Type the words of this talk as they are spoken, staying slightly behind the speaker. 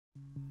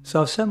So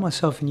I've set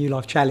myself a new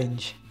life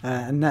challenge,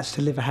 and that's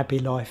to live a happy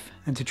life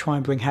and to try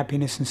and bring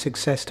happiness and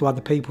success to other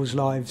people's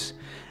lives.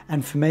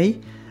 And for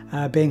me,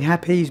 being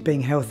happy is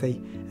being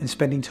healthy and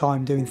spending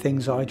time doing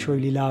things that I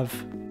truly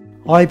love.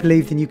 I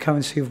believe the new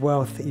currency of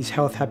wealth is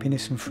health,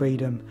 happiness and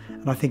freedom,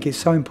 and I think it's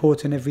so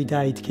important every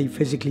day to keep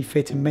physically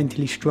fit and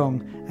mentally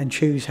strong and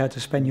choose how to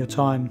spend your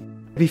time.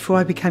 Before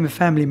I became a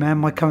family man,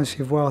 my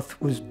currency of wealth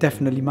was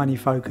definitely money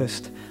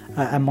focused,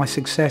 and my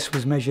success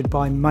was measured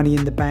by money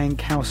in the bank,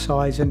 house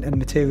size and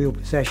material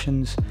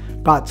possessions.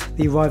 But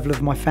the arrival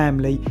of my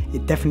family,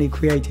 it definitely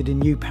created a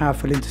new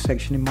powerful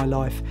intersection in my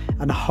life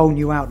and a whole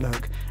new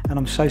outlook, and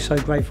I'm so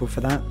grateful for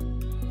that.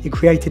 It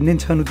created an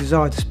internal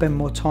desire to spend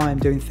more time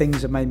doing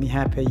things that make me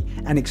happy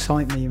and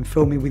excite me and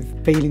fill me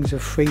with feelings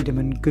of freedom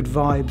and good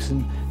vibes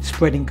and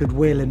spreading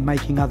goodwill and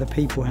making other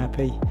people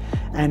happy.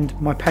 And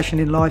my passion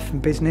in life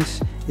and business,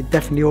 it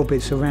definitely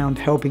orbits around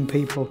helping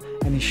people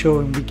and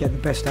ensuring we get the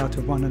best out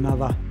of one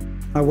another.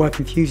 I work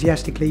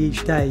enthusiastically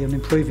each day on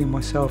improving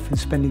myself and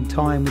spending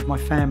time with my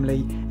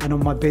family and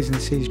on my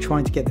businesses,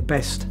 trying to get the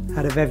best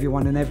out of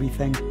everyone and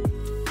everything.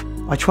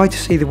 I try to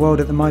see the world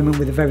at the moment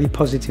with a very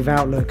positive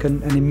outlook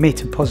and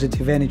emit a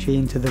positive energy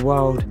into the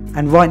world.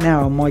 And right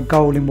now my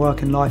goal in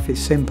work and life is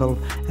simple,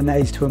 and that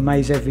is to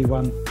amaze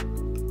everyone.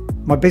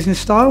 My business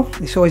style,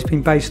 it's always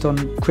been based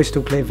on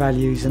crystal clear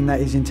values, and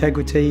that is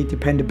integrity,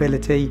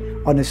 dependability,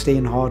 honesty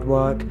and hard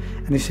work.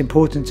 And it's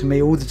important to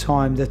me all the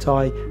time that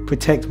I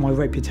protect my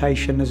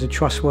reputation as a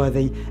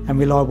trustworthy and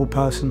reliable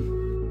person.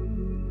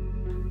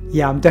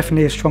 Yeah, I'm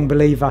definitely a strong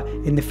believer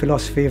in the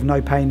philosophy of no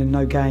pain and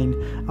no gain.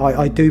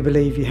 I do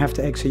believe you have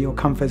to exit your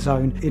comfort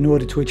zone in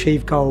order to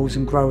achieve goals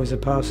and grow as a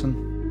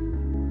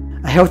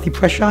person. A healthy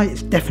pressure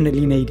is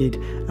definitely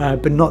needed,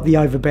 but not the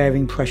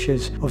overbearing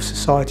pressures of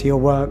society or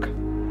work.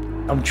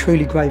 I'm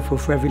truly grateful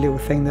for every little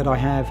thing that I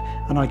have,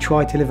 and I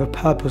try to live a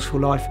purposeful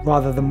life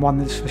rather than one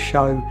that's for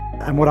show.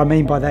 And what I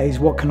mean by that is,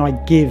 what can I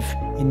give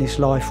in this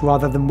life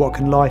rather than what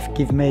can life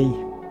give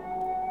me?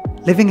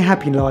 Living a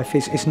happy life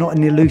is not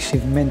an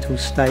elusive mental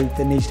state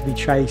that needs to be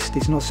chased.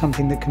 It's not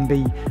something that can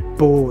be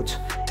bought.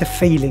 It's a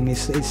feeling,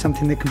 it's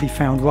something that can be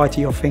found right at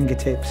your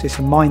fingertips. It's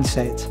a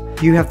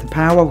mindset. You have the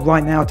power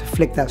right now to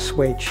flick that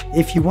switch,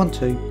 if you want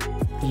to.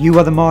 You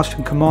are the master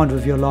and commander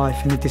of your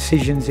life and the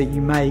decisions that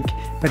you make,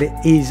 but it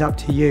is up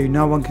to you.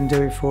 No one can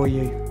do it for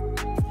you.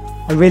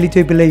 I really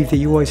do believe that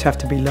you always have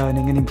to be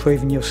learning and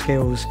improving your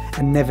skills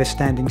and never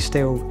standing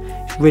still.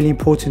 It's really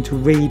important to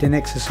read and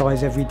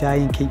exercise every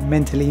day and keep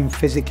mentally and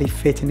physically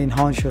fit and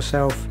enhance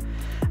yourself.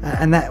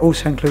 And that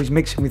also includes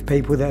mixing with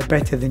people that are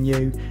better than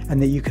you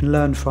and that you can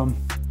learn from.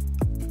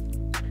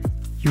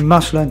 You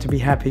must learn to be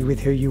happy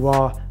with who you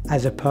are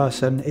as a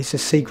person. It's a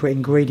secret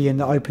ingredient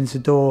that opens the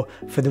door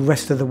for the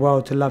rest of the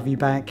world to love you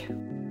back.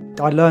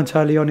 I learned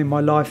early on in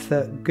my life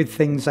that good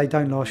things, they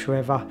don't last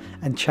forever,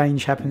 and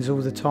change happens all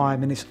the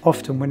time, and it's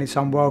often when it's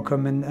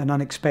unwelcome and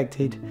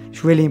unexpected.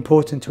 It's really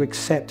important to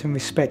accept and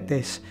respect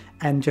this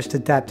and just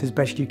adapt as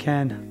best you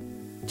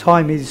can.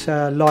 Time is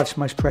life's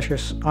most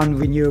precious,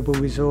 unrenewable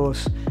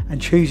resource, and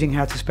choosing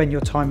how to spend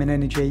your time and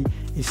energy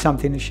is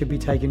something that should be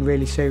taken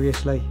really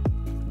seriously.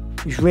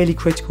 It's really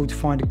critical to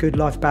find a good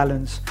life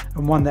balance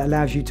and one that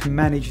allows you to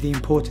manage the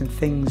important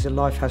things that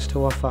life has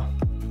to offer.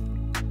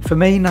 For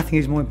me, nothing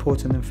is more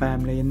important than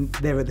family, and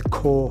they're at the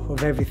core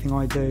of everything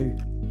I do.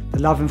 The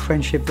love and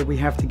friendship that we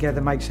have together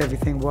makes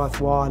everything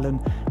worthwhile, and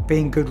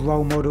being good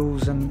role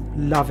models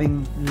and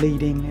loving,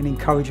 leading and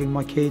encouraging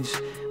my kids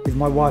with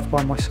my wife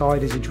by my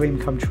side is a dream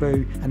come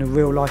true and a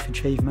real life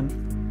achievement.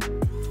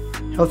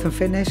 Health and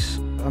fitness,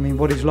 I mean,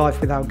 what is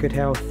life without good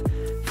health?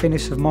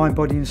 Fitness of mind,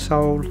 body and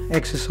soul,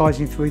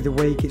 exercising through the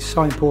week, it's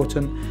so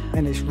important,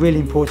 and it's really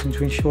important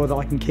to ensure that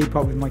I can keep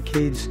up with my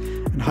kids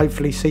and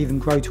hopefully see them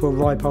grow to a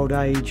ripe old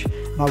age.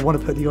 And I want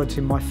to put the odds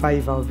in my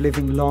favour of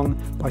living long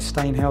by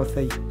staying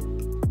healthy.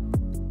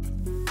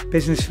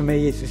 Business for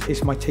me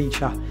is my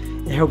teacher.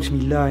 It helps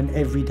me learn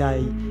every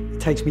day.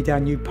 It takes me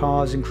down new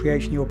paths and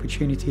creates new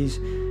opportunities,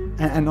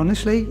 and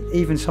honestly,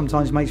 even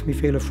sometimes makes me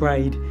feel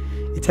afraid.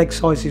 It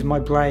exercises my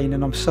brain,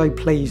 and I'm so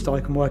pleased that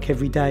I can work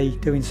every day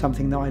doing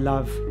something that I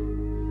love.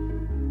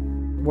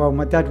 Well,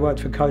 my dad worked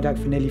for Kodak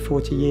for nearly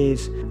 40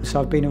 years, so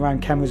I've been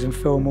around cameras and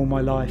film all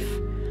my life.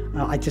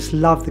 I just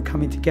love the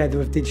coming together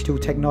of digital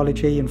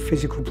technology and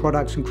physical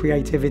products and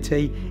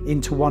creativity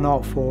into one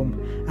art form.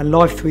 And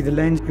life through the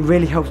lens, it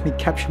really helps me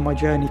capture my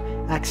journey,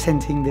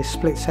 accenting the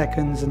split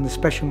seconds and the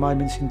special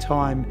moments in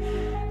time.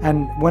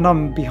 And when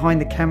I'm behind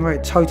the camera,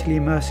 it totally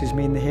immerses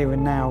me in the here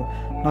and now.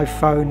 No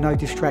phone, no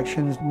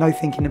distractions, no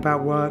thinking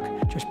about work,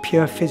 just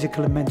pure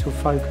physical and mental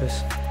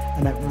focus.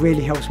 And that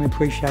really helps me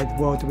appreciate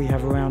the world that we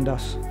have around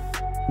us.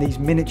 These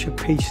miniature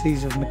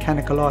pieces of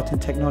mechanical art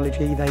and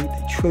technology,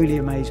 they truly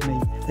amaze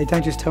me. They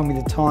don't just tell me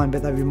the time,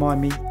 but they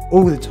remind me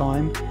all the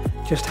time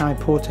just how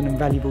important and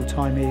valuable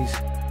time is.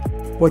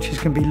 Watches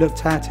can be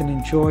looked at and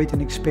enjoyed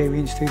and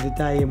experienced through the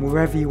day, and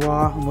wherever you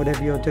are and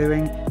whatever you're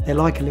doing, they're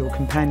like a little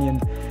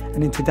companion.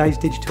 And in today's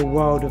digital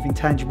world of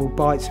intangible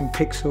bytes and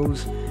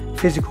pixels,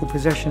 physical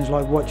possessions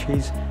like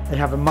watches, they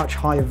have a much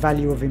higher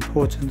value of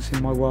importance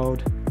in my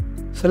world.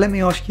 So let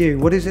me ask you,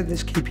 what is it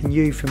that's keeping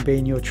you from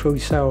being your true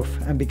self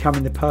and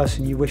becoming the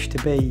person you wish to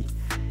be?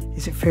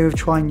 Is it fear of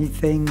trying new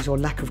things, or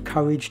lack of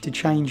courage to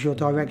change your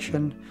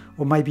direction?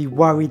 Or maybe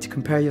worry to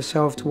compare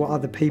yourself to what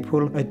other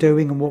people are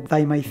doing and what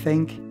they may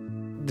think?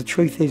 The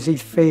truth is,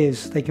 these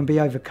fears, they can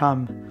be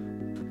overcome.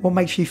 What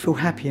makes you feel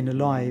happy and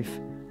alive?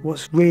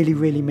 What's really,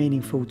 really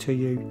meaningful to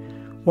you?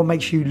 What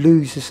makes you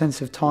lose the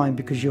sense of time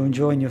because you're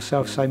enjoying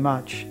yourself so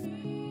much?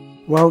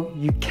 Well,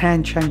 you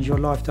can change your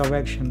life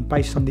direction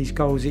based on these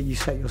goals that you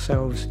set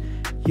yourselves.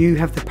 You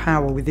have the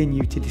power within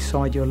you to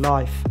decide your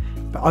life,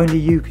 but only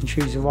you can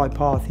choose the right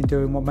path in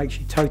doing what makes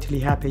you totally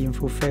happy and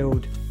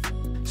fulfilled.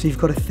 So you've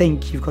got to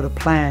think, you've got to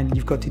plan,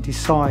 you've got to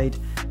decide,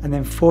 and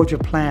then forge a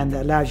plan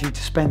that allows you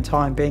to spend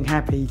time being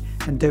happy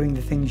and doing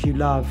the things you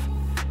love.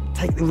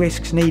 Take the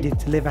risks needed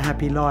to live a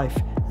happy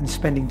life and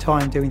spending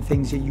time doing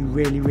things that you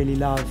really, really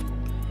love.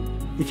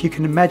 If you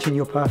can imagine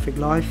your perfect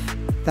life,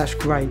 that's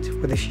great.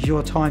 Well, this is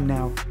your time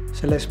now,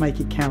 so let's make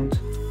it count.